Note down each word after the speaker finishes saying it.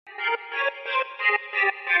Hey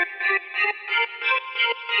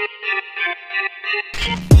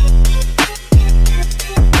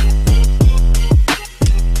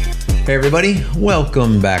everybody,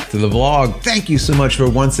 welcome back to the vlog. Thank you so much for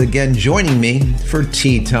once again joining me for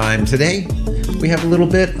tea time. Today, we have a little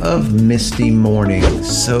bit of misty morning.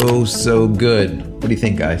 So good. What do you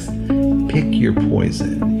think, guys? Pick your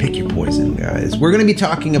poison. Pick your poison, guys. We're going to be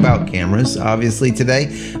talking about cameras, obviously,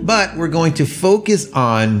 today, but we're going to focus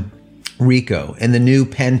on Ricoh and the new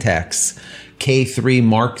Pentax K3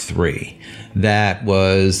 Mark III that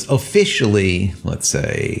was officially, let's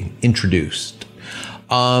say, introduced.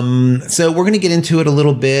 So we're going to get into it a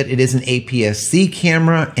little bit. It is an APS-C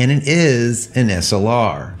camera and it is an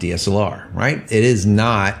DSLR, right? It is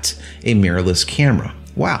not a mirrorless camera.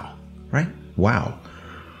 Wow, right? Wow.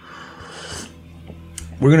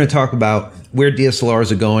 We're going to talk about where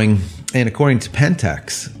DSLRs are going and according to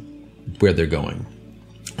Pentax, where they're going.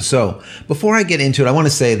 So before I get into it, I want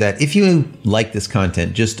to say that if you like this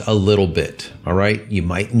content just a little bit, all right, you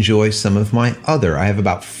might enjoy some of my I have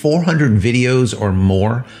about 400 videos or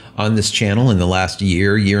more on this channel in the last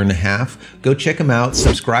year and a half. Go check them out,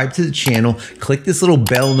 subscribe to the channel, click this little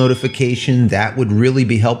bell notification. That would really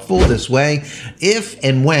be helpful. This way, if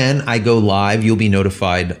and when I go live, you'll be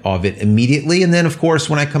notified of it immediately. And then of course,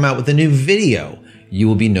 when I come out with a new video, you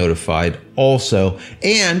will be notified also.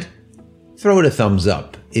 And throw it a thumbs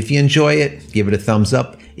up. If you enjoy it, give it a thumbs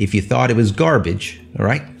up. If you thought it was garbage, all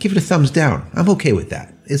right, give it a thumbs down. I'm okay with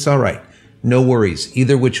that. It's all right. No worries,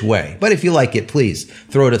 either which way. But if you like it, please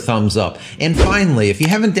throw it a thumbs up. And finally, if you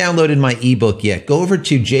haven't downloaded my ebook yet, go over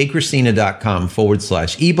to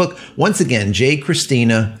jchristina.com/ebook. Once again,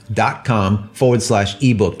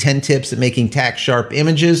 jchristina.com/ebook. 10 tips at making tack sharp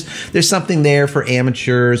images. There's something there for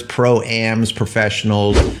amateurs, pro-ams,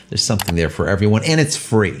 professionals. There's something there for everyone, and it's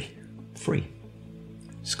free. Free.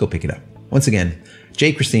 Just go pick it up. Once again,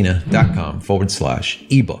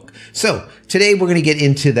 jchristina.com/ebook. So today we're going to get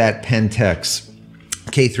into that Pentax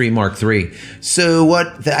K3 Mark III. So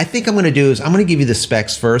what I think I'm going to do is I'm going to give you the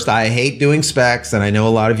specs first. I hate doing specs, and I know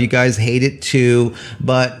a lot of you guys hate it too,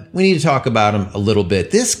 but we need to talk about them a little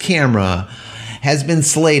bit. This camera has been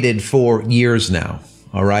slated for years now.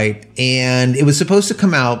 All right. And it was supposed to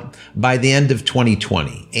come out by the end of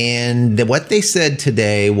 2020. And what they said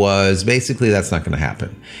today was basically that's not going to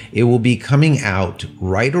happen. It will be coming out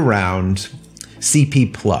right around CP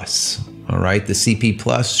Plus. All right. The CP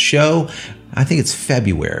Plus show, I think it's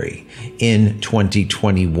February in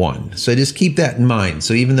 2021. So just keep that in mind.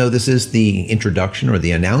 So even though this is the introduction or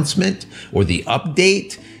the announcement or the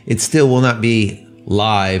update, it still will not be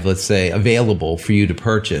live, let's say, available for you to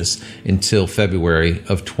purchase until February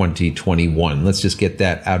of 2021. Let's just get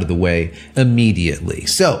that out of the way immediately.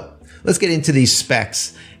 So let's get into these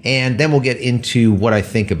specs and then we'll get into what I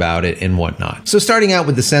think about it and whatnot. So starting out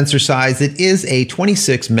with the sensor size, it is a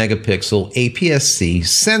 26 megapixel APS-C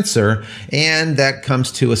sensor, and that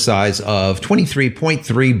comes to a size of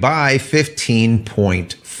 23.3 by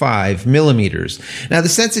 15.5 millimeters. Now the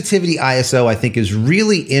sensitivity ISO I think is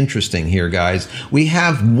really interesting here, guys. We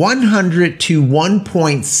have 100 to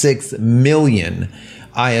 1.6 million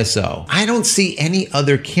ISO. I don't see any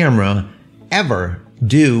other camera ever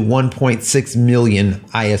do 1.6 million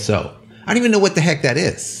ISO. I don't even know what the heck that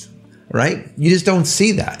is, right? You just don't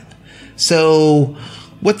see that. So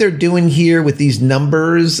what they're doing here with these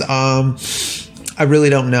numbers, I really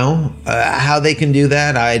don't know how they can do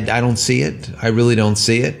that. I don't see it. I really don't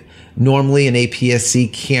see it. Normally an APS-C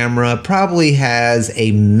camera probably has a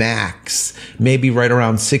max, maybe right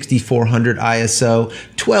around 6400 ISO,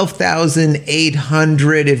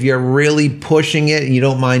 12,800 if you're really pushing it and you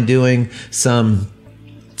don't mind doing some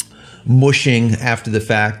mushing after the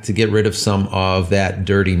fact to get rid of some of that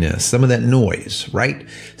dirtiness, some of that noise, right?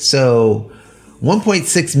 So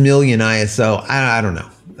 1.6 million ISO, I don't know.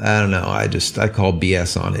 I call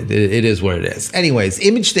BS on it. It is what it is. Anyways,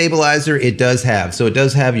 image stabilizer, it does have. So it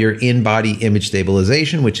does have your in-body image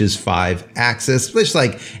stabilization, which is 5-axis, just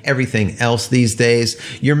like everything else these days.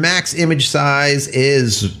 Your max image size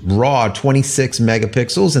is raw 26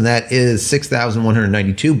 megapixels, and that is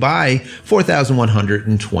 6,192 by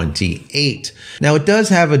 4,128. Now it does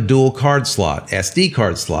have a dual card slot, SD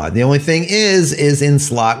card slot. The only thing is in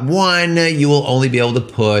slot 1, you will only be able to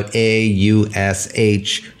put a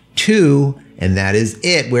USH 2, and that is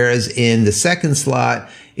it. Whereas in the second slot,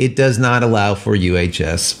 it does not allow for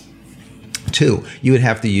UHS 2. You would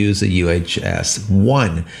have to use a UHS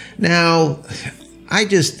 1. Now,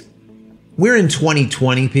 we're in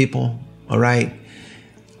 2020, people, all right?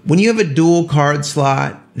 When you have a dual card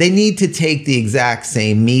slot, they need to take the exact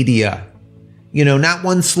same media. You know, not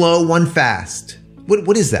one slow, one fast.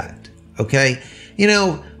 What is that? Okay. You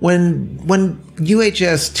know, when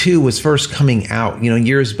UHS 2 was first coming out,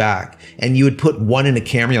 years back, and you would put one in a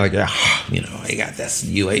camera, you're like, I got this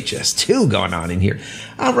UHS 2 going on in here.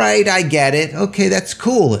 All right, I get it. Okay, that's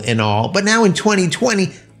cool and all. But now in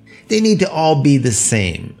 2020, they need to all be the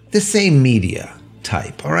same media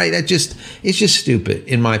type. All right, it's just stupid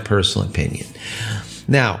in my personal opinion.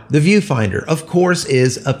 Now, the viewfinder, of course,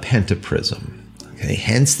 is a pentaprism. Okay,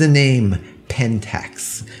 hence the name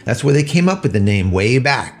Pentax. That's where they came up with the name way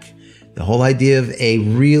back. The whole idea of a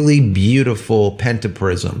really beautiful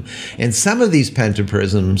pentaprism. And some of these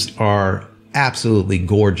pentaprisms are absolutely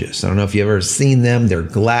gorgeous. I don't know if you've ever seen them. They're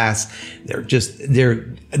glass. They're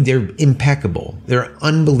impeccable. They're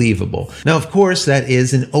unbelievable. Now, of course, that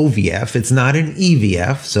is an OVF. It's not an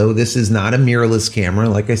EVF. So this is not a mirrorless camera.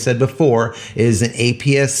 Like I said before, it is an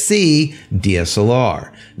APS-C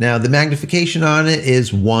DSLR. Now, the magnification on it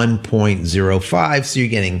is 1.05. So you're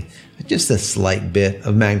getting just a slight bit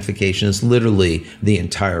of magnification. It's literally the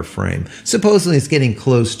entire frame. Supposedly, it's getting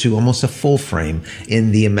close to almost a full frame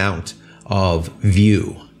in the amount of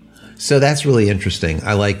view. So that's really interesting.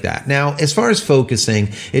 I like that. Now, as far as focusing,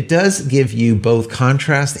 it does give you both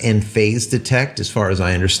contrast and phase detect, as far as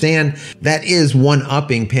I understand. That is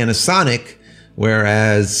one-upping Panasonic,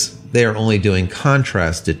 whereas they're only doing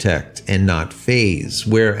contrast detect and not phase,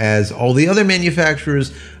 whereas all the other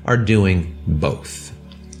manufacturers are doing both.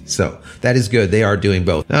 So that is good. They are doing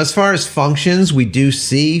both. Now, as far as functions, we do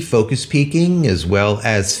see focus peaking as well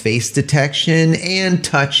as face detection and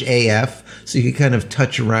touch AF. So you can kind of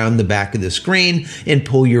touch around the back of the screen and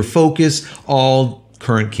pull your focus. All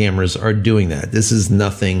current cameras are doing that. This is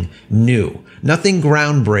nothing new, nothing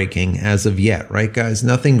groundbreaking as of yet, right, guys?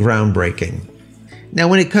 Nothing groundbreaking. Now,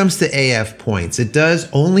 when it comes to AF points, it does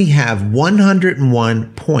only have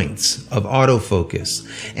 101 points of autofocus.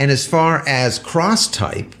 And as far as cross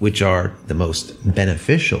type, which are the most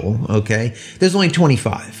beneficial, okay, there's only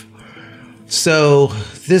 25. So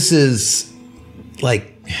this is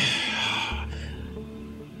like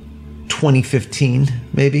 2015,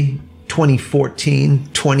 maybe 2014,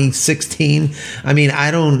 2016. I mean, I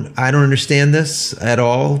don't understand this at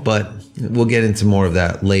all, but we'll get into more of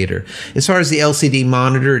that later. As far as the LCD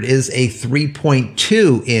monitor, it is a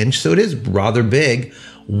 3.2 inch, so it is rather big,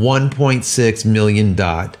 1.6 million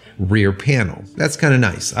dot rear panel. That's kind of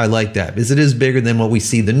nice. I like that because it is bigger than what we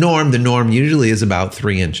see the norm. The norm usually is about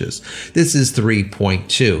 3 inches. This is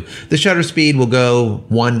 3.2. The shutter speed will go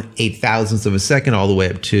 1/8,000th of a second all the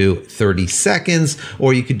way up to 30 seconds,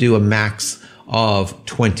 or you could do a max of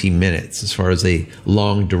 20 minutes as far as a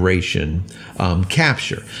long duration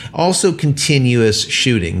capture. Also continuous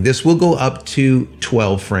shooting. This will go up to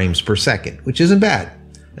 12 frames per second, which isn't bad.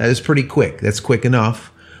 That is pretty quick. That's quick enough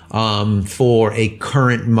for a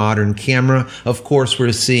current modern camera. Of course,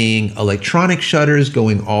 we're seeing electronic shutters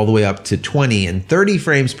going all the way up to 20 and 30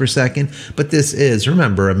 frames per second, but this is,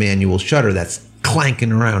 remember, a manual shutter that's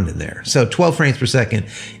clanking around in there. So 12 frames per second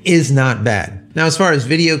is not bad. Now, as far as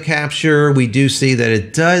video capture, we do see that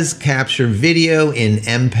it does capture video in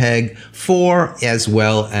MPEG-4 as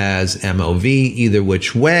well as MOV, either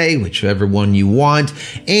which way, whichever one you want.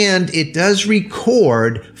 And it does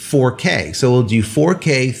record 4K. So it'll do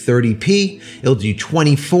 4K 30p, it'll do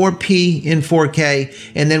 24p in 4K,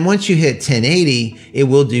 and then once you hit 1080, it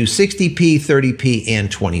will do 60p, 30p, and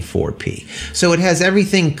 24p. So it has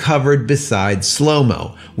everything covered besides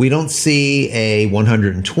slow-mo. We don't see a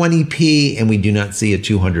 120p, and we do not see a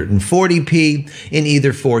 240p in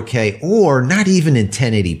either 4K or not even in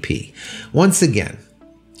 1080p. Once again,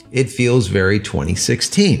 it feels very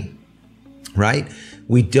 2016, right?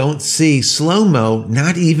 We don't see slow-mo,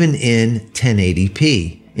 not even in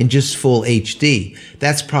 1080p, in just full HD.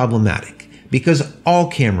 That's problematic because all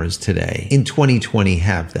cameras today in 2020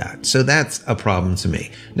 have that. So that's a problem to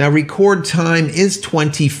me. Now, record time is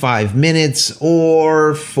 25 minutes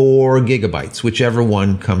or 4 gigabytes, whichever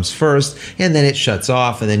one comes first, and then it shuts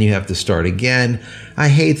off and then you have to start again. I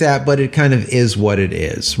hate that, but it kind of is what it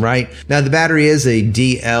is, right? Now, the battery is a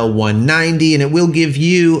DL190, and it will give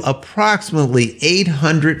you approximately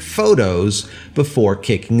 800 photos before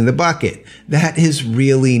kicking the bucket. That is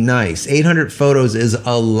really nice. 800 photos is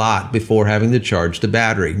a lot before having to charge the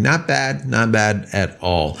battery. Not bad, not bad at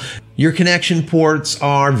all. Your connection ports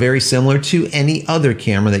are very similar to any other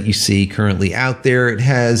camera that you see currently out there. It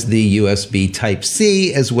has the USB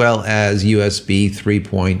Type-C as well as USB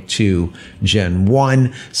 3.2 Gen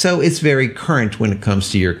 1. So it's very current when it comes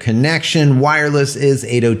to your connection. Wireless is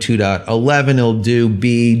 802.11. It'll do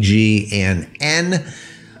B, G, and N.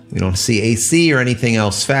 We don't see AC or anything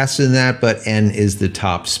else faster than that, but N is the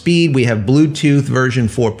top speed. We have Bluetooth version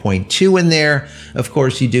 4.2 in there. Of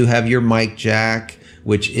course, you do have your mic jack,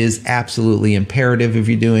 which is absolutely imperative if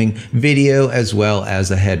you're doing video, as well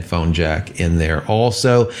as a headphone jack in there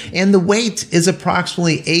also. And the weight is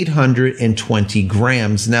approximately 820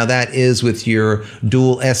 grams. Now that is with your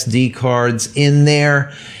dual SD cards in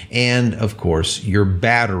there, and of course your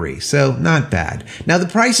battery. So not bad. Now the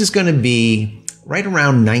price is going to be right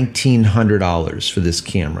around $1,900 for this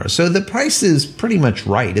camera. So the price is pretty much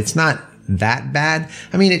right. It's not that bad.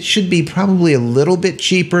 I mean, it should be probably a little bit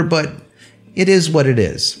cheaper, but it is what it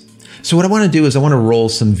is. So what I want to do is I want to roll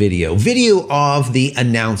some video of the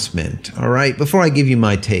announcement. All right. Before I give you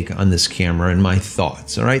my take on this camera and my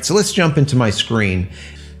thoughts. All right. So let's jump into my screen.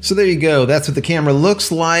 So there you go. That's what the camera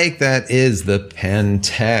looks like. That is the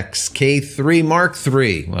Pentax K3 Mark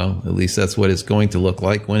III. Well, at least that's what it's going to look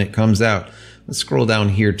like when it comes out. Let's scroll down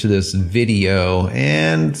here to this video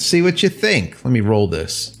and see what you think. Let me roll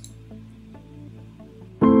this.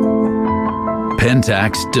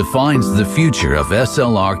 Pentax defines the future of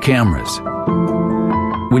SLR cameras.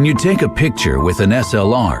 When you take a picture with an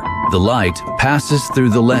SLR, the light passes through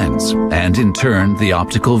the lens and in turn the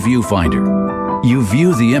optical viewfinder. You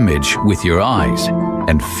view the image with your eyes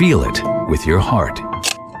and feel it with your heart.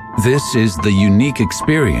 This is the unique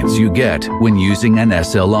experience you get when using an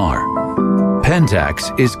SLR.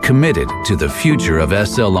 Pentax is committed to the future of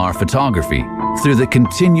SLR photography through the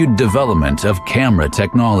continued development of camera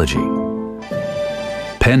technology.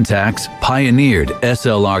 Pentax pioneered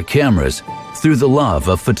SLR cameras through the love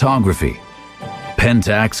of photography.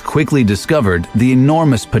 Pentax quickly discovered the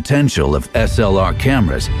enormous potential of SLR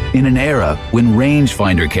cameras in an era when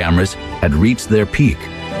rangefinder cameras had reached their peak.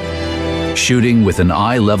 Shooting with an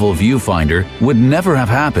eye-level viewfinder would never have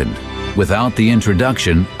happened without the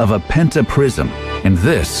introduction of a pentaprism, and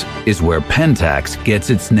this is where Pentax gets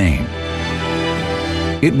its name.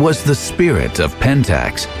 It was the spirit of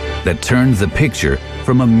Pentax that turned the picture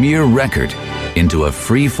from a mere record into a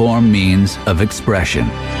free-form means of expression.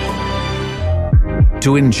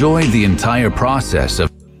 To enjoy the entire process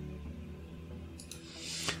of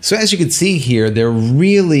So as you can see here, they're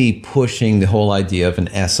really pushing the whole idea of an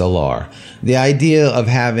SLR. The idea of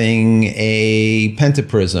having a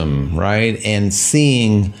pentaprism, right? And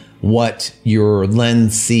seeing what your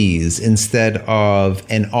lens sees instead of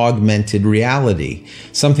an augmented reality.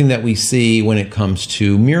 Something that we see when it comes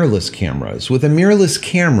to mirrorless cameras. With a mirrorless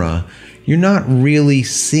camera, you're not really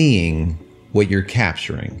seeing what you're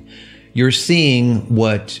capturing. You're seeing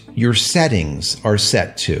what your settings are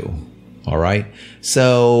set to. All right.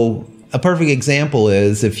 So a perfect example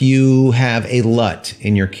is if you have a LUT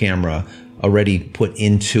in your camera already put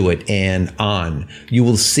into it and on, you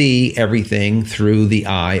will see everything through the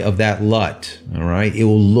eye of that LUT. All right. It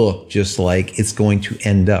will look just like it's going to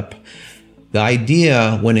end up. The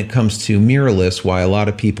idea when it comes to mirrorless, why a lot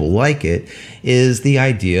of people like it, is the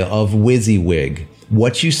idea of WYSIWYG.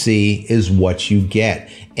 What you see is what you get.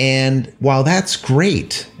 And while that's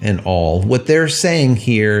great and all, what they're saying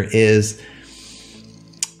here is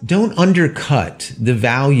don't undercut the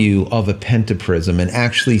value of a pentaprism and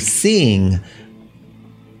actually seeing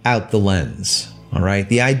out the lens. All right.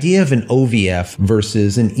 The idea of an OVF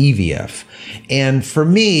versus an EVF. And for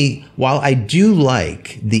me, while I do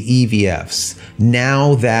like the EVFs,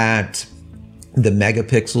 now that the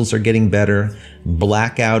megapixels are getting better,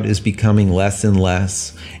 blackout is becoming less and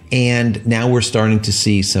less, and now we're starting to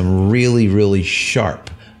see some really, really sharp,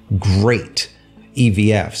 great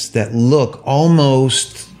EVFs that look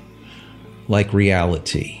almost like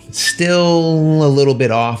reality. Still a little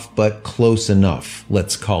bit off, but close enough,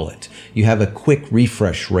 let's call it. You have a quick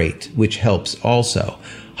refresh rate, which helps also.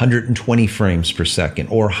 120 frames per second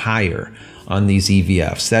or higher on these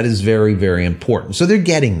EVFs. That is very, very important. So they're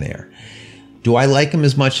getting there. Do I like them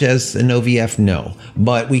as much as an OVF? No.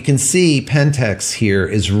 But we can see Pentax here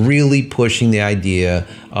is really pushing the idea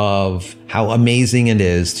of how amazing it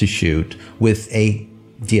is to shoot with a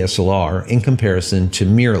DSLR in comparison to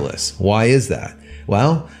mirrorless. Why is that?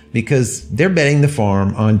 Well, because they're betting the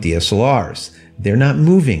farm on DSLRs. They're not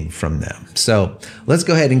moving from them. So let's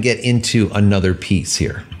go ahead and get into another piece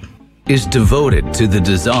here. Is devoted to the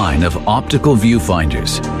design of optical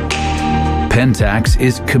viewfinders. Pentax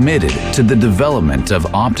is committed to the development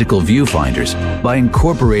of optical viewfinders by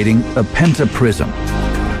incorporating a pentaprism.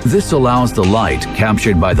 This allows the light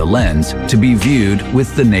captured by the lens to be viewed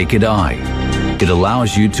with the naked eye. It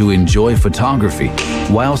allows you to enjoy photography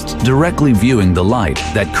whilst directly viewing the light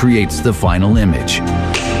that creates the final image.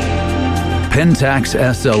 Pentax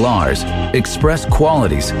SLRs express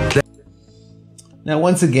qualities that... Now,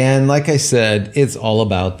 once again, like I said, it's all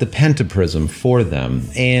about the pentaprism for them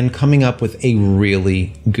and coming up with a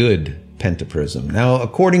really good pentaprism. Now,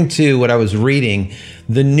 according to what I was reading,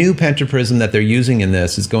 the new pentaprism that they're using in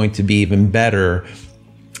this is going to be even better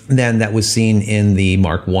than that was seen in the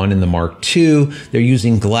Mark I and the Mark II. They're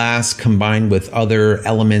using glass combined with other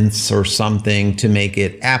elements or something to make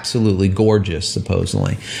it absolutely gorgeous,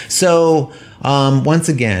 supposedly. So, once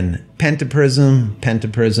again, pentaprism,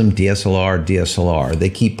 DSLR, DSLR. They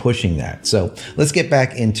keep pushing that. So let's get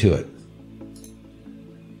back into it.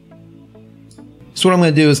 So what I'm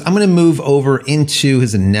going to do is I'm going to move over into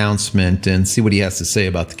his announcement and see what he has to say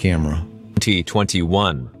about the camera.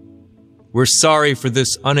 2021. We're sorry for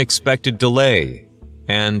this unexpected delay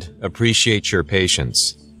and appreciate your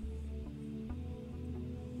patience.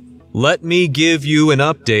 Let me give you an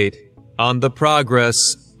update on the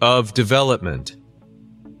progress of development.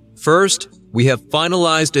 First, we have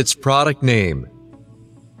finalized its product name,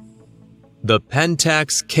 the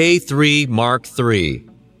Pentax K3 Mark III.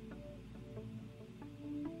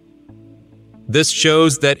 This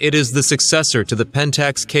shows that it is the successor to the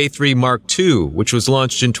Pentax K3 Mark II, which was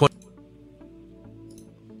launched in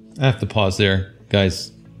I have to pause there,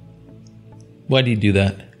 guys. Why do you do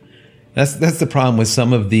that? That's the problem with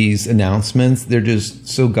some of these announcements. They're just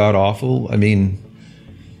so god-awful. I mean,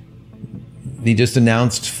 they just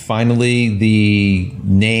announced finally the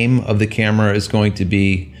name of the camera is going to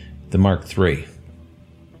be the Mark III.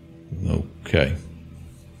 Okay.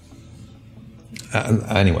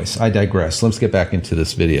 Anyways, I digress. Let's get back into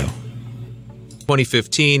this video.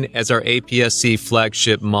 2015 as our APS-C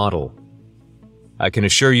flagship model. I can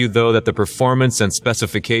assure you, though, that the performance and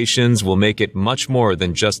specifications will make it much more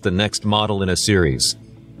than just the next model in a series.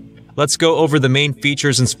 Let's go over the main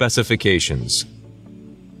features and specifications.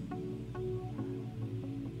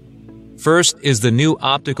 First is the new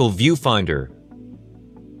optical viewfinder,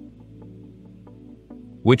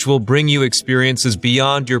 which will bring you experiences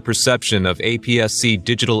beyond your perception of APS-C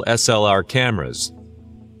digital SLR cameras.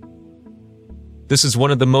 This is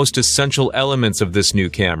one of the most essential elements of this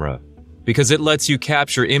new camera, because it lets you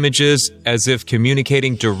capture images as if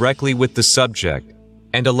communicating directly with the subject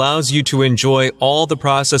and allows you to enjoy all the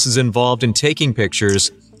processes involved in taking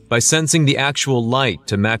pictures by sensing the actual light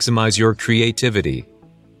to maximize your creativity.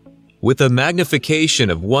 With a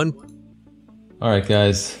magnification of one... All right,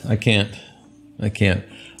 guys, I can't.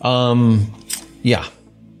 Yeah.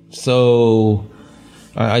 So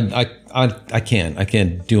I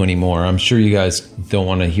can't do any more. I'm sure you guys don't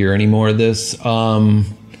want to hear any more of this.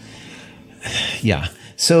 Yeah.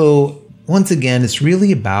 So once again, it's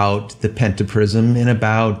really about the pentaprism and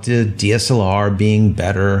about DSLR being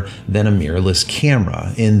better than a mirrorless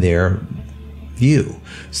camera in their view.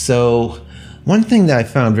 So one thing that I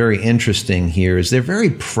found very interesting here is they're very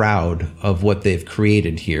proud of what they've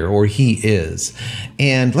created here, or he is.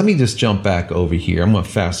 And let me just jump back over here. I'm going to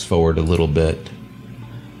fast forward a little bit.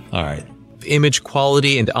 All right. Image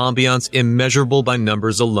quality and ambiance immeasurable by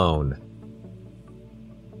numbers alone.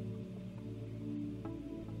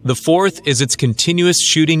 The fourth is its continuous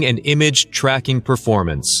shooting and image tracking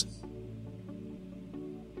performance.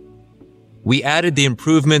 We added the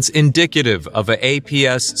improvements indicative of an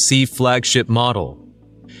APS-C flagship model.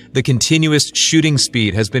 The continuous shooting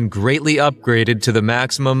speed has been greatly upgraded to the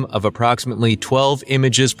maximum of approximately 12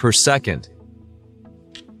 images per second.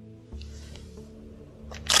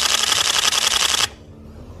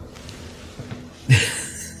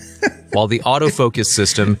 While the autofocus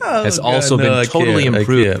system has also been totally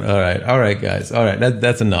improved. All right, guys. All right,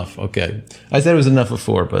 that's enough. Okay, I said it was enough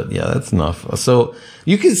before, but yeah, that's enough. So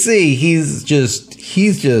you can see he's just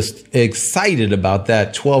excited about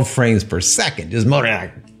that 12 frames per second, just more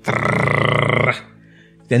like,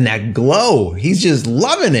 then that glow. He's just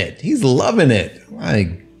loving it. He's loving it.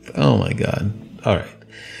 Oh my God. All right.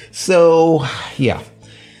 So yeah.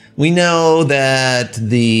 We know that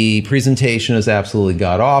the presentation is absolutely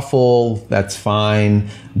god-awful. That's fine.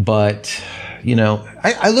 But, you know,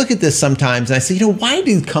 I look at this sometimes and I say, you know, why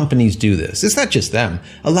do companies do this? It's not just them.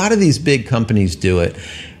 A lot of these big companies do it.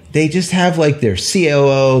 They just have like their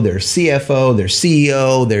COO, their CFO, their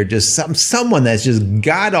CEO. They're just someone that's just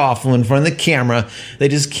god-awful in front of the camera. They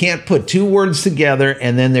just can't put two words together,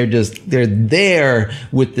 and then they're there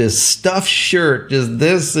with this stuffed shirt. Just,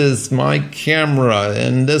 this is my camera,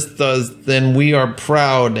 and this does, then we are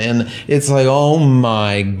proud. And it's like, oh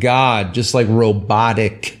my God, just like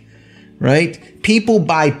robotic, right? People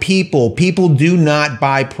buy people. People do not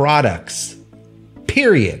buy products,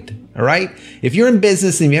 period. All right. If you're in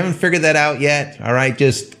business and you haven't figured that out yet, all right,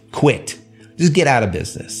 just quit. Just get out of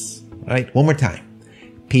business. All right. One more time.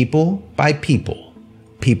 People buy people.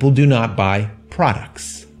 People do not buy products.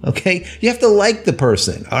 products. Okay. You have to like the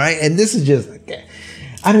person. All right. And this is just,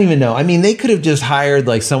 I don't even know. I mean, they could have just hired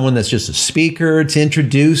like someone that's just a speaker to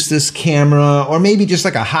introduce this camera, or maybe just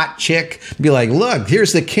like a hot chick, be like, look,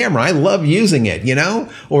 here's the camera. I love using it,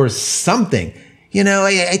 or something.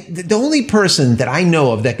 The only person that I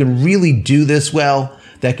know of that can really do this well,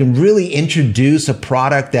 that can really introduce a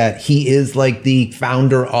product that he is like the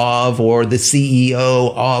founder of or the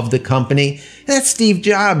CEO of the company, that's Steve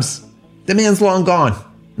Jobs. The man's long gone.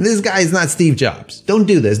 This guy is not Steve Jobs. Don't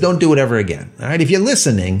do this. Don't do it ever again. All right. If you're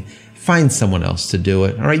listening, find someone else to do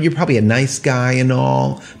it. All right. You're probably a nice guy and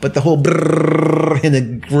all, but the whole brrr and the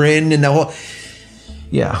grin and the whole,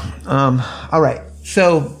 yeah. All right.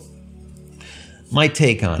 So my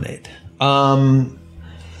take on it.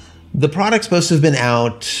 The product's supposed to have been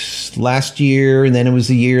out last year, and then it was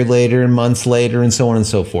a year later and months later and so on and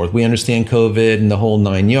so forth. We understand COVID and the whole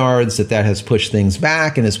 9 yards, that has pushed things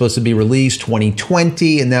back, and it's supposed to be released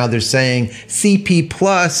 2020. And now they're saying CP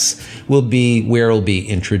Plus will be where it'll be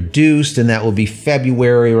introduced, and that will be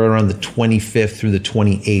February or around the 25th through the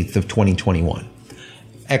 28th of 2021.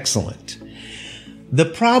 Excellent. The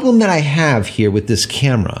problem that I have here with this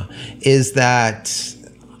camera is that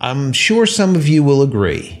I'm sure some of you will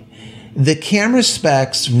agree. The camera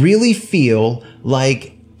specs really feel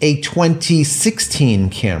like a 2016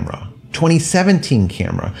 camera, 2017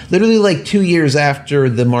 camera, literally like 2 years after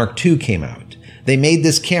the Mark II came out. They made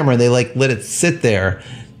this camera, they let it sit there,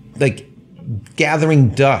 like gathering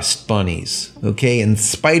dust bunnies, okay, and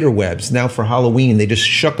spider webs. Now for Halloween, they just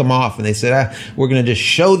shook them off and they said, we're going to just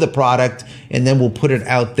show the product and then we'll put it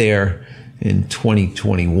out there in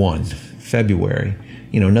 2021, February.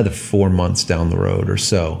 Another 4 months down the road or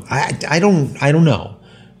so. I don't know.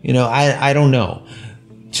 I don't know.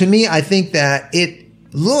 To me, I think that it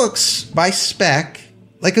looks by spec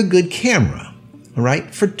like a good camera, all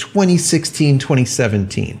right, for 2016,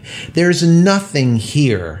 2017. There's nothing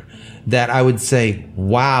here that I would say,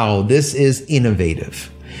 wow, this is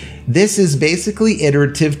innovative. This is basically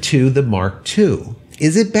iterative to the Mark II.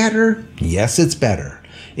 Is it better? Yes, it's better.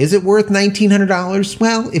 Is it worth $1,900?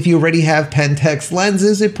 Well, if you already have Pentax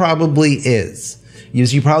lenses, it probably is.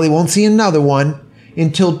 You probably won't see another one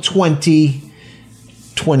until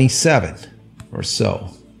 2027 or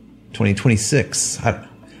so. 2026. I don't know.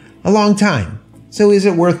 A long time. So is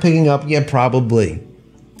it worth picking up? Yeah, probably.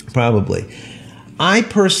 I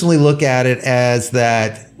personally look at it as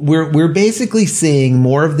that we're basically seeing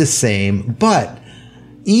more of the same, but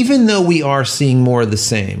even though we are seeing more of the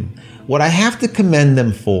same, what I have to commend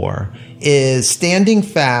them for is standing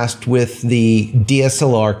fast with the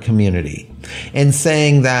DSLR community and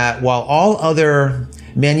saying that while all other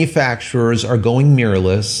manufacturers are going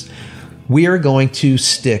mirrorless, we are going to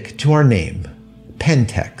stick to our name,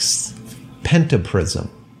 Pentax, Pentaprism,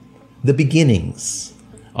 the beginnings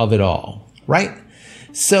of it all, right?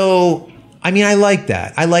 So, I mean, I like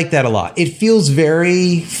that. I like that a lot. It feels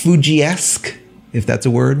very Fuji-esque, if that's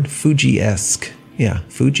a word, Fuji-esque. Yeah,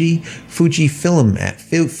 Fujifilm,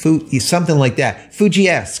 something like that.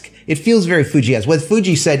 Fuji-esque. It feels very Fuji-esque. What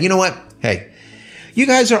Fuji said, you know what? Hey, you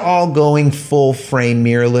guys are all going full frame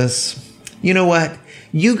mirrorless. You know what?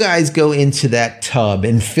 You guys go into that tub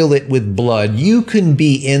and fill it with blood. You can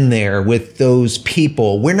be in there with those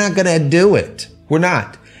people. We're not going to do it. We're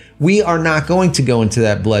not. We are not going to go into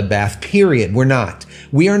that bloodbath, period. We're not.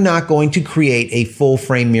 We are not going to create a full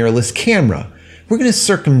frame mirrorless camera. We're going to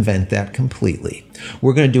circumvent that completely.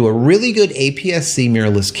 We're going to do a really good APS-C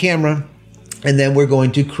mirrorless camera, and then we're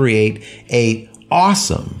going to create a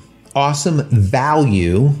awesome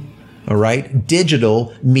value, all right,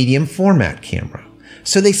 digital medium format camera.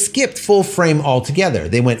 So they skipped full frame altogether.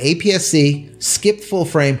 They went APS-C, skipped full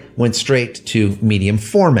frame, went straight to medium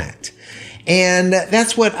format. And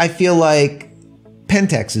that's what I feel like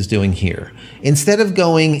Pentax is doing here. Instead of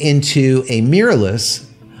going into a mirrorless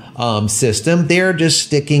system, they're just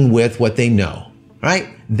sticking with what they know, right?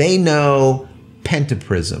 They know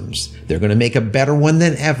pentaprisms. They're going to make a better one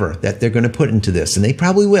than ever that they're going to put into this, and they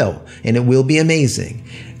probably will, and it will be amazing.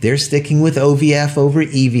 They're sticking with OVF over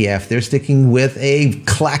EVF. They're sticking with a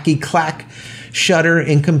clacky clack shutter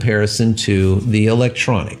in comparison to the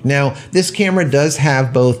electronic. Now, this camera does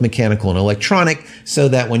have both mechanical and electronic, so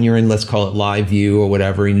that when you're in, let's call it live view or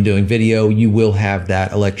whatever, and you're doing video, you will have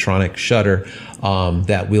that electronic shutter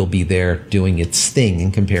that will be there doing its thing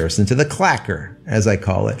in comparison to the clacker, as I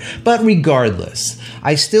call it. But regardless,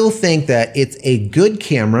 I still think that it's a good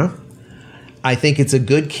camera. I think it's a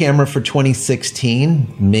good camera for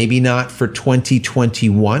 2016, maybe not for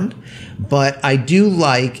 2021, but I do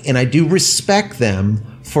like and I do respect them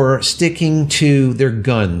for sticking to their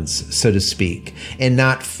guns, so to speak, and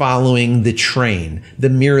not following the train, the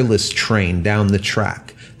mirrorless train down the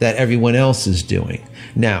track that everyone else is doing.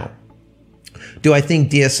 Now, do I think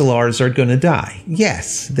DSLRs are going to die?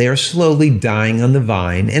 Yes, they are slowly dying on the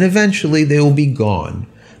vine, and eventually they will be gone.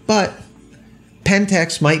 But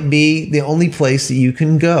Pentax might be the only place that you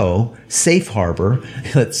can go, safe harbor,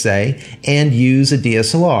 let's say, and use a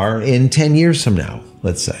DSLR in 10 years from now,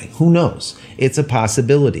 let's say. Who knows? It's a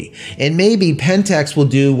possibility. And maybe Pentax will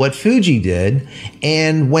do what Fuji did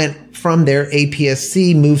and went from their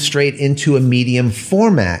APS-C, moved straight into a medium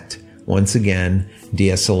format. Once again,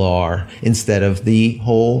 DSLR instead of the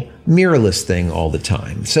whole mirrorless thing all the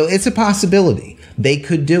time. So it's a possibility. They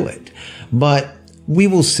could do it. But we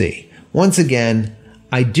will see. Once again,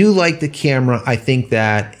 I do like the camera. I think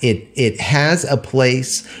that it has a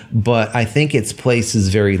place, but I think its place is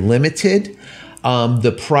very limited.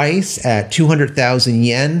 The price at 200,000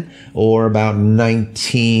 yen, or about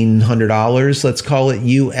 $1,900, let's call it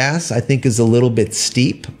US, I think is a little bit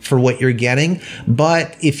steep for what you're getting.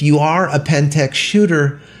 But if you are a Pentax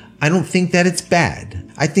shooter, I don't think that it's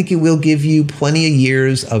bad. I think it will give you plenty of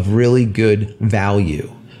years of really good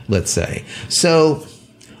value, let's say. So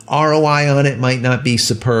ROI on it might not be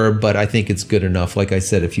superb, but I think it's good enough, like I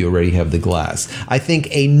said, if you already have the glass. I think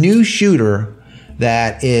a new shooter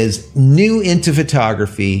that is new into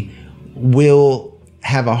photography will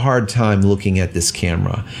have a hard time looking at this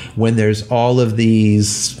camera when there's all of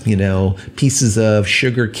these, pieces of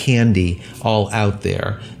sugar candy all out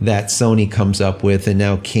there that Sony comes up with, and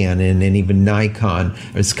now Canon and even Nikon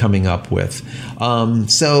is coming up with.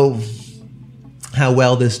 So how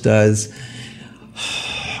well this does,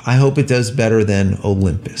 I hope it does better than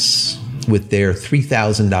Olympus with their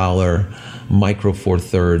 $3,000 Micro Four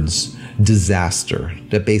Thirds disaster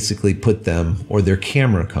that basically put them or their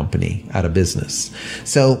camera company out of business.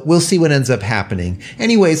 So we'll see what ends up happening.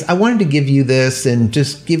 Anyways, I wanted to give you this and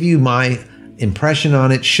just give you my impression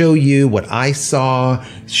on it, show you what I saw,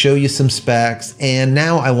 show you some specs, and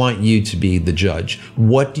now I want you to be the judge.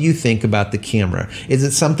 What do you think about the camera? Is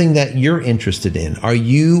it something that you're interested in? Are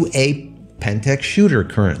you a Pentax shooter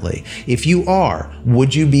currently? If you are,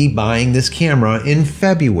 would you be buying this camera in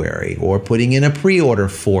February or putting in a pre-order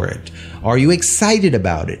for it? Are you excited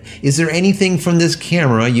about it? Is there anything from this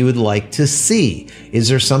camera you would like to see? Is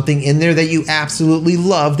there something in there that you absolutely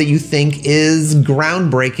love that you think is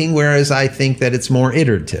groundbreaking, whereas I think that it's more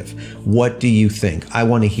iterative? What do you think? I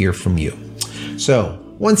want to hear from you. So,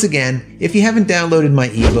 once again, if you haven't downloaded my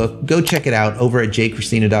ebook, go check it out over at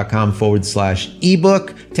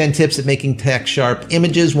jcristina.com/ebook. 10 tips at making tech sharp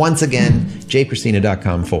images. Once again,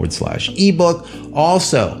 jcristina.com/ebook.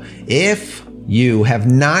 Also, if you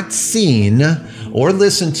have not seen or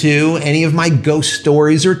listened to any of my ghost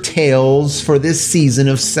stories or tales for this season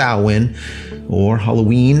of Samhain or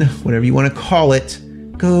Halloween, whatever you want to call it,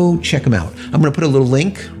 go check them out. I'm going to put a little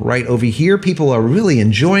link right over here. People are really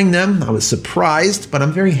enjoying them. I was surprised, but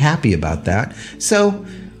I'm very happy about that. So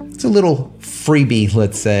it's a little freebie,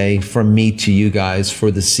 let's say, from me to you guys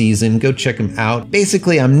for the season. Go check them out.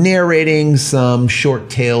 Basically, I'm narrating some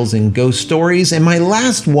short tales and ghost stories, and my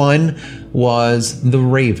last one was The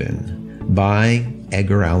Raven by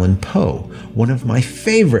Edgar Allan Poe, one of my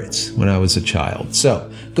favorites when I was a child. So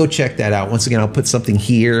go check that out. Once again, I'll put something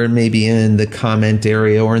here, maybe in the comment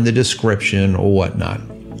area or in the description or whatnot.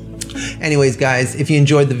 Anyways, guys, if you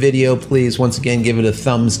enjoyed the video, please, once again, give it a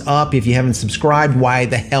thumbs up. If you haven't subscribed, why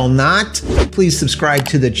the hell not? Please subscribe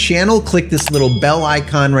to the channel. Click this little bell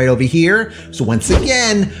icon right over here. So once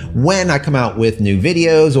again, when I come out with new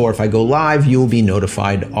videos or if I go live, you'll be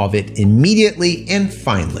notified of it immediately. And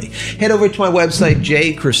finally, head over to my website,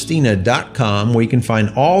 jcristina.com, where you can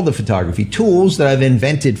find all the photography tools that I've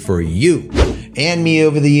invented for you and me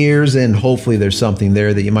over the years, and hopefully there's something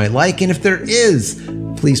there that you might like. And if there is,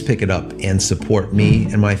 please pick it up and support me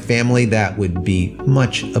and my family. That would be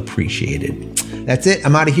much appreciated. That's it.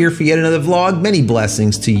 I'm out of here for yet another vlog. Many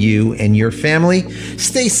blessings to you and your family.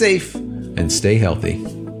 Stay safe and stay healthy.